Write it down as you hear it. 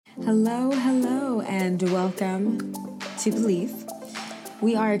Hello, and welcome to Belief.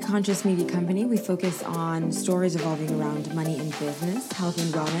 We are a conscious media company. We focus on stories evolving around money and business, health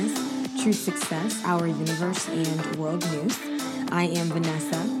and wellness, true success, our universe, and world news. I am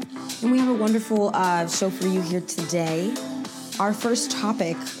Vanessa, and we have a wonderful show for you here today. Our first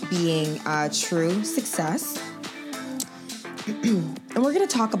topic being true success. And we're going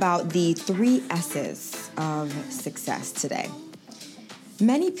to talk about the 3 S's of success today.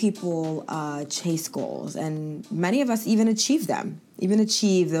 Many people chase goals, and many of us even achieve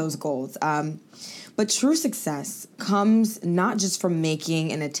those goals. But true success comes not just from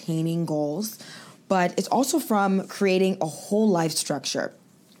making and attaining goals, but it's also from creating a whole life structure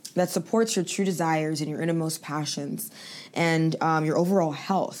that supports your true desires and your innermost passions and your overall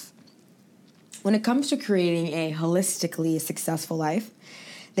health. When it comes to creating a holistically successful life,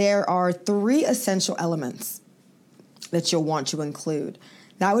 there are 3 essential elements that you'll want to include.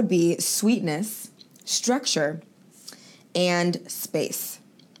 That would be sweetness, structure, and space.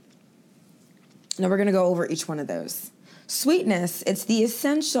 Now we're going to go over each one of those. Sweetness, it's the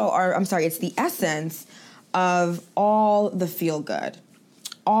essence of all the feel good,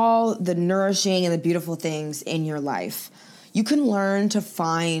 all the nourishing and the beautiful things in your life. You can learn to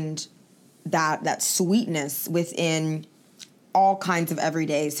find that sweetness within all kinds of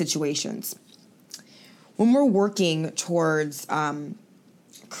everyday situations. When we're working towards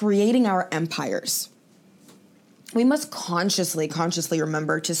creating our empires, we must consciously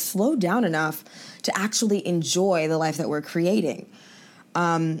remember to slow down enough to actually enjoy the life that we're creating.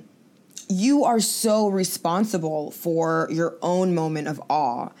 You are so responsible for your own moment of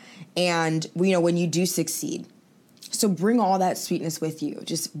awe, and when you do succeed. So bring all that sweetness with you.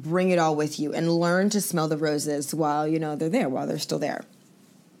 Just bring it all with you and learn to smell the roses while they're still there.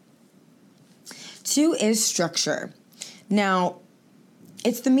 2 is structure. Now,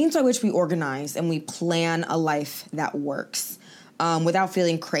 it's the means by which we organize and we plan a life that works without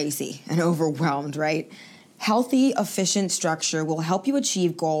feeling crazy and overwhelmed, right? Healthy, efficient structure will help you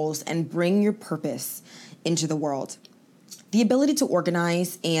achieve goals and bring your purpose into the world. The ability to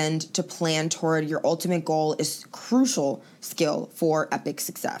organize and to plan toward your ultimate goal is crucial skill for epic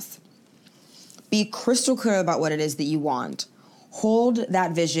success. Be crystal clear about what it is that you want. Hold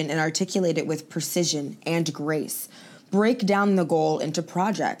that vision and articulate it with precision and grace. Break down the goal into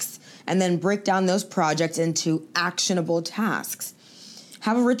projects and then break down those projects into actionable tasks.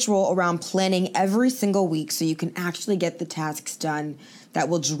 Have a ritual around planning every single week so you can actually get the tasks done that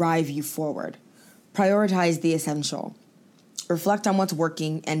will drive you forward. Prioritize the essential. Reflect on what's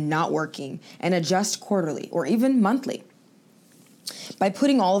working and not working and adjust quarterly or even monthly. By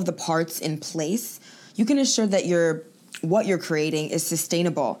putting all of the parts in place, you can ensure that what you're creating is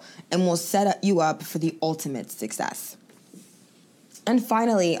sustainable and will set you up for the ultimate success. And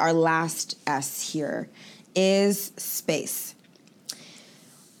finally, our last S here is space.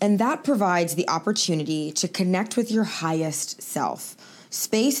 And that provides the opportunity to connect with your highest self.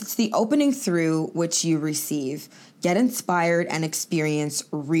 Space, it's the opening through which you receive, get inspired, and experience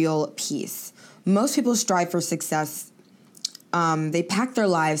real peace. Most people strive for success. They pack their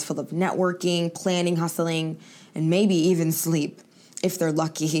lives full of networking, planning, hustling, and maybe even sleep, if they're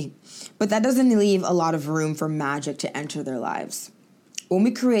lucky. But that doesn't leave a lot of room for magic to enter their lives. When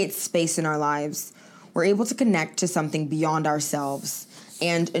we create space in our lives, we're able to connect to something beyond ourselves,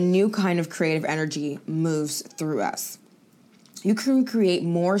 and a new kind of creative energy moves through us. You can create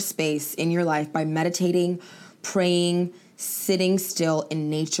more space in your life by meditating, praying, sitting still in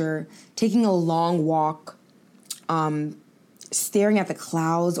nature, taking a long walk, staring at the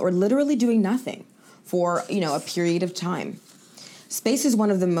clouds, or literally doing nothing for, a period of time. Space is one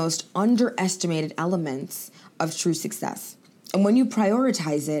of the most underestimated elements of true success. And when you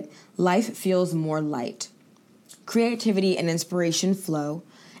prioritize it, life feels more light. Creativity and inspiration flow,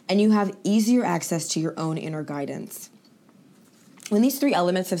 and you have easier access to your own inner guidance. When these 3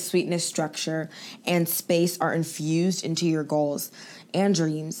 elements of sweetness, structure, and space are infused into your goals and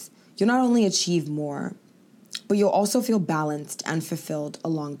dreams, you'll not only achieve more, but you'll also feel balanced and fulfilled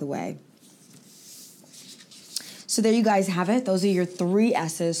along the way. So there you guys have it. Those are your 3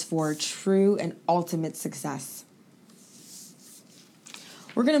 S's for true and ultimate success.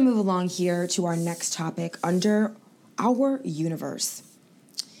 We're going to move along here to our next topic under our universe.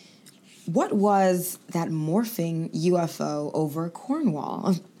 What was that morphing UFO over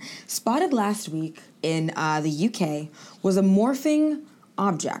Cornwall? Spotted last week in the UK was a morphing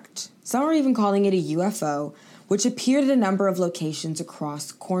object. Some are even calling it a UFO, which appeared at a number of locations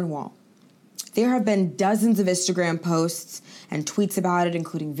across Cornwall. There have been dozens of Instagram posts and tweets about it,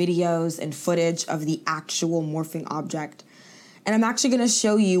 including videos and footage of the actual morphing object. And I'm actually going to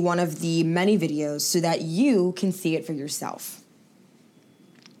show you one of the many videos so that you can see it for yourself.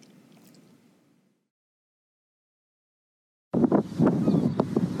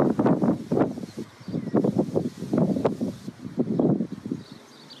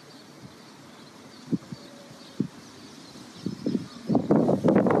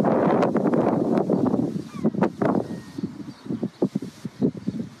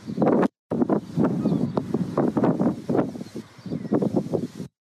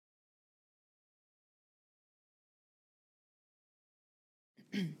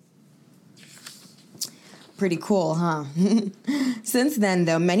 Pretty cool, huh? Since then,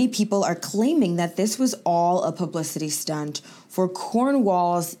 though, many people are claiming that this was all a publicity stunt for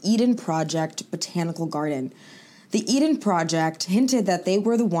Cornwall's Eden Project Botanical Garden. The Eden Project hinted that they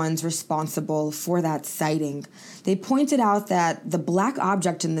were the ones responsible for that sighting. They pointed out that the black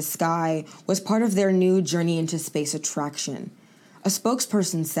object in the sky was part of their new Journey into Space attraction. A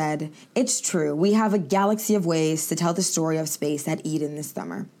spokesperson said, "It's true, we have a galaxy of ways to tell the story of space at Eden this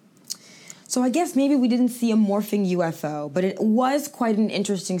summer." So I guess maybe we didn't see a morphing UFO, but it was quite an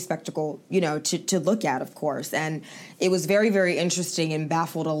interesting spectacle, to look at, of course. And it was very, very interesting and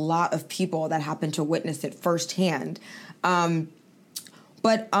baffled a lot of people that happened to witness it firsthand. But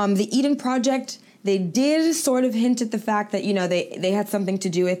the Eden Project, they did sort of hint at the fact that, they had something to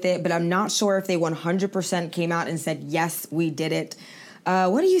do with it, but I'm not sure if they 100% came out and said, yes, we did it.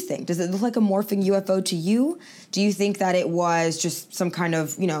 What do you think? Does it look like a morphing UFO to you? Do you think that it was just some kind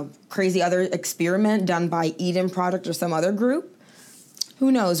of, crazy other experiment done by Eden Project or some other group?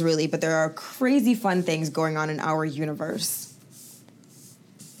 Who knows, really, but there are crazy fun things going on in our universe.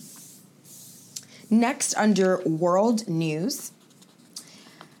 Next, under world news,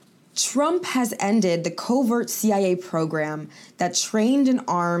 Trump has ended the covert CIA program that trained and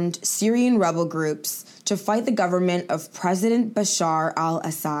armed Syrian rebel groups to fight the government of President Bashar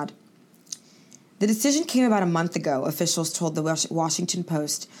al-Assad. The decision came about a month ago, officials told the Washington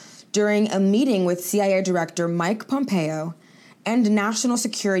Post, during a meeting with CIA Director Mike Pompeo and National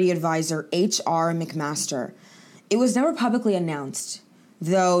Security Advisor H.R. McMaster. It was never publicly announced,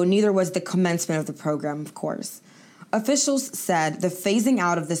 though neither was the commencement of the program, of course. Officials said the phasing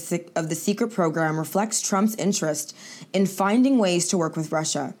out of the secret program reflects Trump's interest in finding ways to work with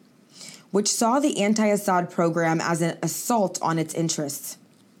Russia, which saw the anti-Assad program as an assault on its interests,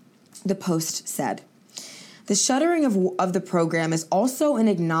 the Post said. The shuttering of the program is also an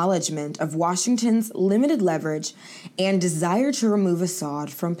acknowledgement of Washington's limited leverage and desire to remove Assad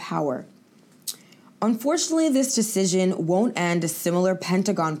from power. Unfortunately, this decision won't end a similar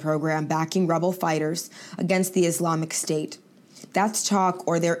Pentagon program backing rebel fighters against the Islamic State.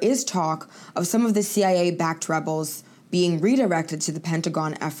 There is talk of some of the CIA-backed rebels being redirected to the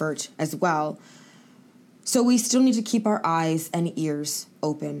Pentagon effort as well. So we still need to keep our eyes and ears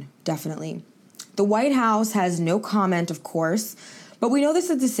open, definitely. The White House has no comment, of course, but we know this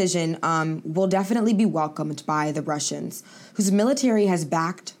decision will definitely be welcomed by the Russians, whose military has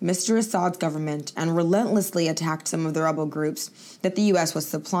backed Mr. Assad's government and relentlessly attacked some of the rebel groups that the U.S. was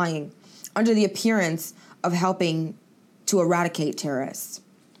supplying, under the appearance of helping to eradicate terrorists.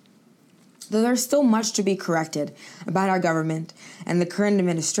 Though there's still much to be corrected about our government and the current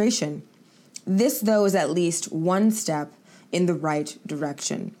administration, this, though, is at least one step in the right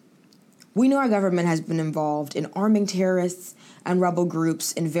direction. We know our government has been involved in arming terrorists and rebel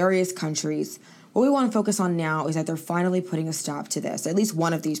groups in various countries. What we want to focus on now is that they're finally putting a stop to this, at least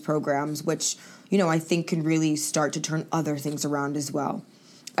one of these programs, which, I think can really start to turn other things around as well.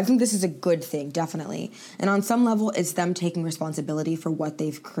 I think this is a good thing, definitely. And on some level, it's them taking responsibility for what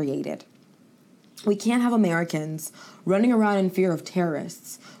they've created. We can't have Americans running around in fear of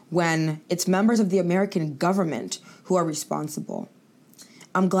terrorists when it's members of the American government who are responsible.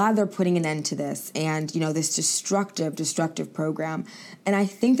 I'm glad they're putting an end to this and, this destructive program. And I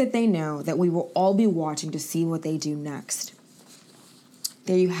think that they know that we will all be watching to see what they do next.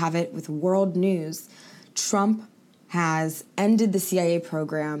 There you have it with world news. Trump has ended the CIA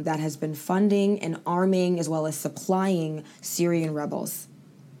program that has been funding and arming as well as supplying Syrian rebels.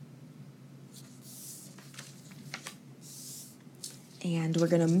 And we're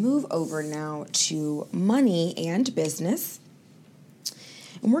going to move over now to money and business.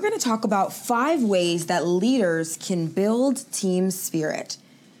 And we're going to talk about 5 ways that leaders can build team spirit.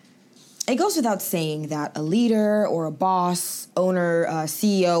 It goes without saying that a leader or a boss, owner,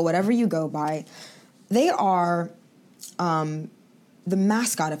 CEO, whatever you go by, they are the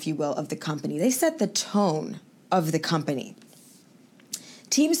mascot, if you will, of the company. They set the tone of the company.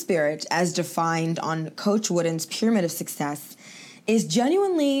 Team spirit, as defined on Coach Wooden's Pyramid of Success, is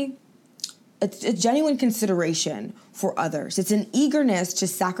genuinely it's a genuine consideration for others. It's an eagerness to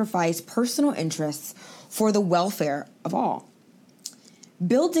sacrifice personal interests for the welfare of all.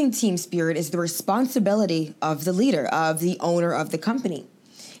 Building team spirit is the responsibility of the leader, of the owner of the company.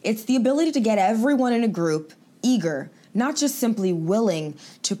 It's the ability to get everyone in a group eager, not just simply willing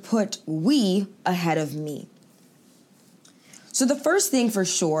to put we ahead of me. So the first thing for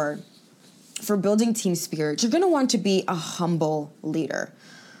sure, for building team spirit, you're going to want to be a humble leader.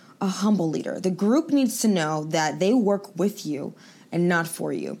 A humble leader. The group needs to know that they work with you and not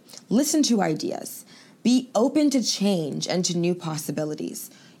for you. Listen to ideas. Be open to change and to new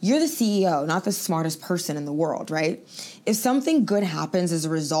possibilities. You're the CEO, not the smartest person in the world, right? If something good happens as a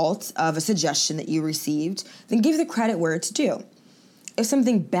result of a suggestion that you received, then give the credit where it's due. If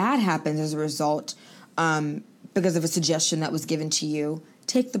something bad happens as a result because of a suggestion that was given to you,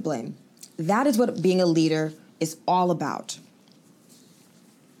 take the blame. That is what being a leader is all about.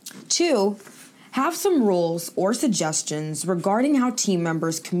 2, have some rules or suggestions regarding how team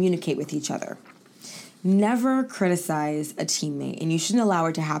members communicate with each other. Never criticize a teammate, and you shouldn't allow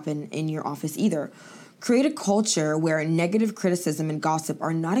it to happen in your office either. Create a culture where negative criticism and gossip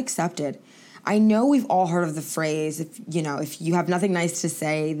are not accepted. I know we've all heard of the phrase, if you have nothing nice to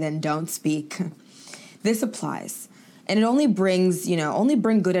say, then don't speak. This applies. And it only bring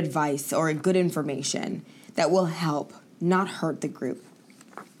good advice or good information that will help, not hurt the group.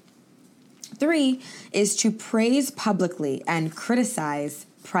 3 is to praise publicly and criticize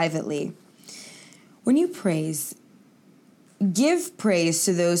privately. When you praise, give praise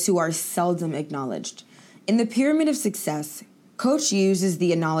to those who are seldom acknowledged. In the pyramid of success, Coach uses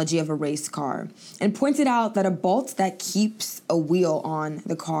the analogy of a race car and pointed out that a bolt that keeps a wheel on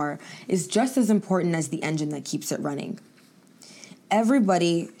the car is just as important as the engine that keeps it running.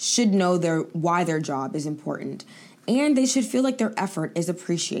 Everybody should know why their job is important, and they should feel like their effort is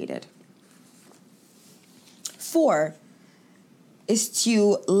appreciated. 4 is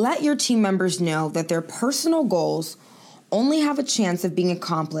to let your team members know that their personal goals only have a chance of being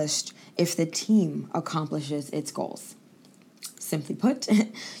accomplished if the team accomplishes its goals. Simply put,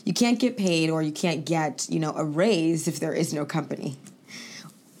 you can't get paid or you can't get, a raise if there is no company.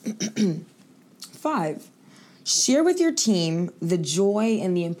 5, share with your team the joy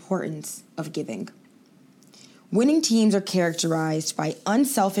and the importance of giving. Winning teams are characterized by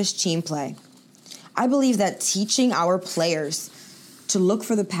unselfish team play. I believe that teaching our players to look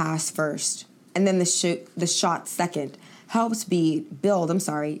for the pass first and then the shot second helps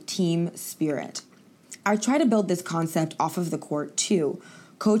build team spirit. I try to build this concept off of the court too,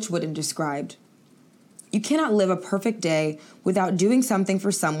 Coach Wooden described. You cannot live a perfect day without doing something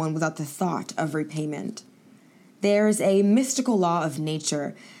for someone without the thought of repayment. There is a mystical law of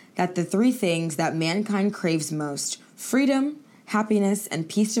nature that the 3 things that mankind craves most, freedom, happiness, and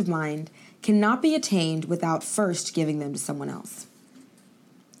peace of mind, cannot be attained without first giving them to someone else.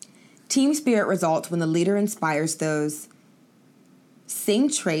 Team spirit results when the leader inspires those same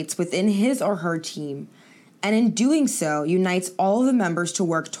traits within his or her team, and in doing so, unites all of the members to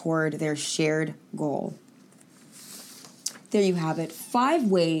work toward their shared goal. There you have it, 5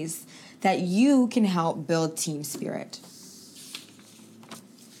 ways that you can help build team spirit.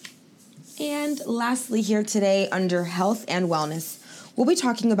 And lastly here today, under health and wellness, we'll be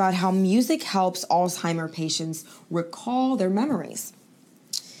talking about how music helps Alzheimer's patients recall their memories.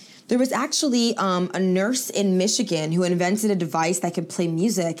 There was actually a nurse in Michigan who invented a device that can play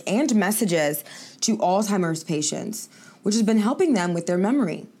music and messages to Alzheimer's patients, which has been helping them with their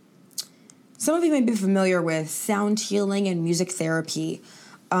memory. Some of you may be familiar with sound healing and music therapy,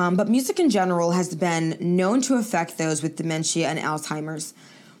 but music in general has been known to affect those with dementia and Alzheimer's.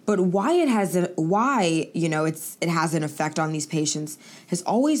 But why it has an effect on these patients has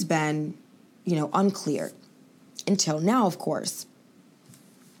always been, unclear. Until now, of course.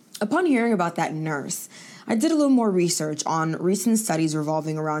 Upon hearing about that nurse, I did a little more research on recent studies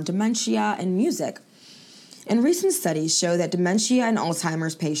revolving around dementia and music. And recent studies show that dementia and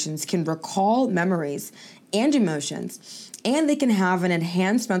Alzheimer's patients can recall memories and emotions, and they can have an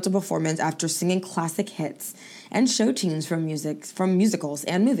enhanced mental performance after singing classic hits and show tunes from musicals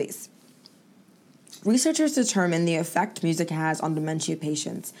and movies. Researchers determined the effect music has on dementia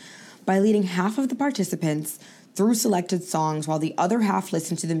patients by leading half of the participants through selected songs while the other half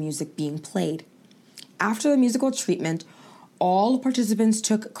listened to the music being played. After the musical treatment, all participants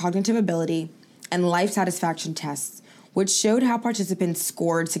took cognitive ability and life satisfaction tests, which showed how participants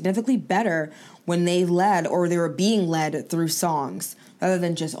scored significantly better when they led or they were being led through songs rather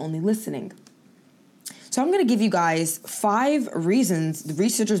than just only listening. So I'm going to give you guys 5 reasons the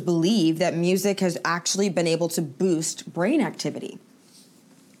researchers believe that music has actually been able to boost brain activity.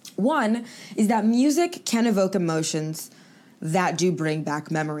 One is that music can evoke emotions that do bring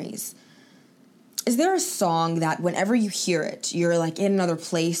back memories. Is there a song that whenever you hear it, you're like in another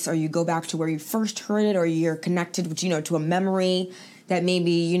place, or you go back to where you first heard it, or you're connected with, to a memory that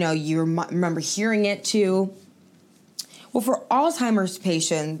maybe, you remember hearing it to? Well, for Alzheimer's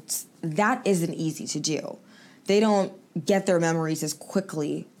patients, that isn't easy to do. They don't get their memories as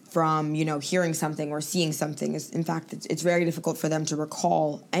quickly from, hearing something or seeing something. In fact, it's very difficult for them to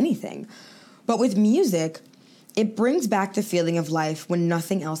recall anything. But with music, it brings back the feeling of life when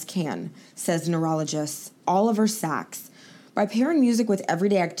nothing else can, says neurologist Oliver Sacks. By pairing music with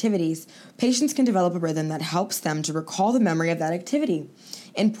everyday activities, patients can develop a rhythm that helps them to recall the memory of that activity,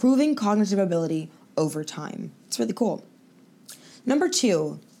 improving cognitive ability over time. It's really cool. Number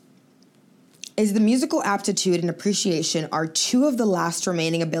 2 is the musical aptitude and appreciation are two of the last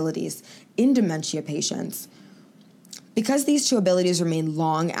remaining abilities in dementia patients. Because these two abilities remain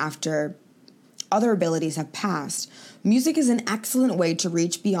long after other abilities have passed, music is an excellent way to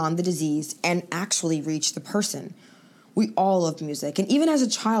reach beyond the disease and actually reach the person. We all love music, and even as a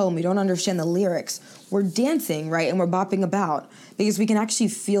child, when we don't understand the lyrics, we're dancing, right, and we're bopping about because we can actually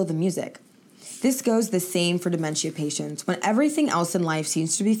feel the music. This goes the same for dementia patients. When everything else in life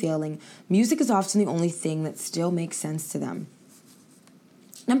seems to be failing, music is often the only thing that still makes sense to them.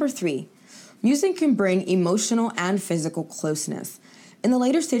 Number 3, music can bring emotional and physical closeness. In the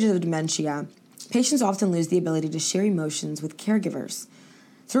later stages of dementia, patients often lose the ability to share emotions with caregivers.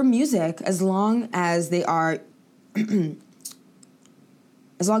 Through music, as long as they are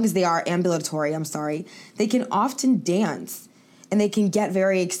ambulatory, they can often dance and they can get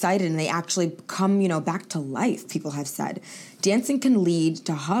very excited and they actually come, back to life, people have said. Dancing can lead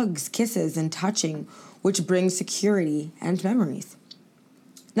to hugs, kisses, and touching, which brings security and memories.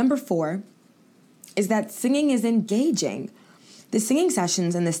 Number 4 is that singing is engaging. The singing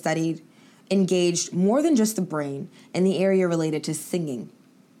sessions in the study engaged more than just the brain in the area related to singing.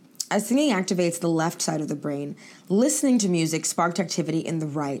 As singing activates the left side of the brain, listening to music sparked activity in the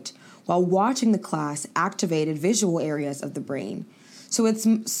right, while watching the class activated visual areas of the brain. So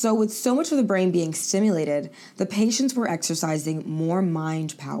with so much of the brain being stimulated, the patients were exercising more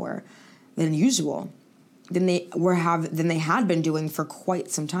mind power than usual, than they had been doing for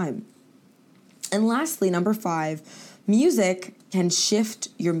quite some time. And lastly, number 5, music can shift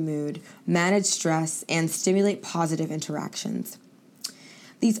your mood, manage stress, and stimulate positive interactions.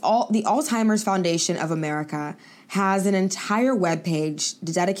 The Alzheimer's Foundation of America has an entire webpage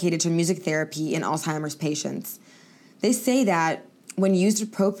dedicated to music therapy in Alzheimer's patients. They say that when used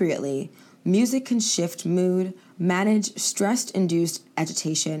appropriately, music can shift mood, manage stress-induced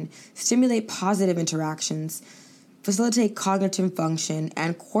agitation, stimulate positive interactions, facilitate cognitive function,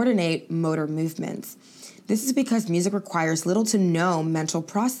 and coordinate motor movements. This is because music requires little to no mental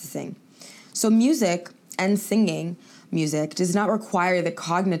processing. So music and singing music does not require the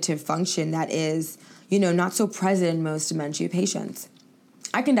cognitive function that is, not so present in most dementia patients.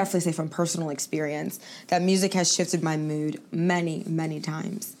 I can definitely say from personal experience that music has shifted my mood many, many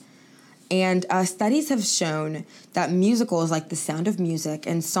times. And studies have shown that musicals like The Sound of Music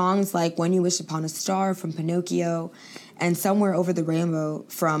and songs like When You Wish Upon a Star from Pinocchio and Somewhere Over the Rainbow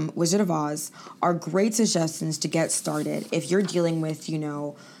from Wizard of Oz are great suggestions to get started if you're dealing with,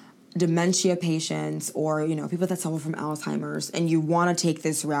 dementia patients or, people that suffer from Alzheimer's and you want to take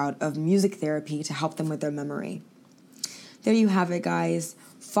this route of music therapy to help them with their memory. There you have it, guys.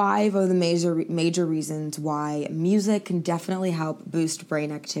 5 of the major reasons why music can definitely help boost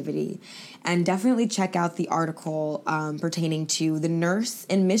brain activity. And definitely check out the article pertaining to the nurse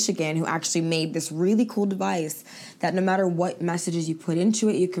in Michigan who actually made this really cool device that no matter what messages you put into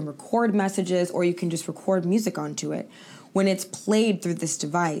it, you can record messages or you can just record music onto it. When it's played through this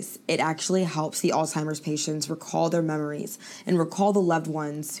device, it actually helps the Alzheimer's patients recall their memories and recall the loved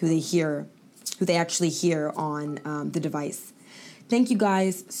ones who they actually hear on the device. Thank you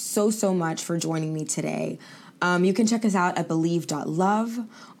guys so much for joining me today. You can check us out at believe.love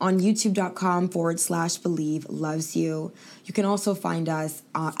on youtube.com/believe loves you. You can also find us,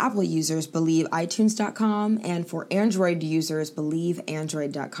 Apple users, believeitunes.com, and for Android users,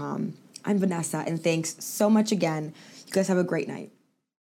 believeandroid.com. I'm Vanessa, and thanks so much again. You guys have a great night.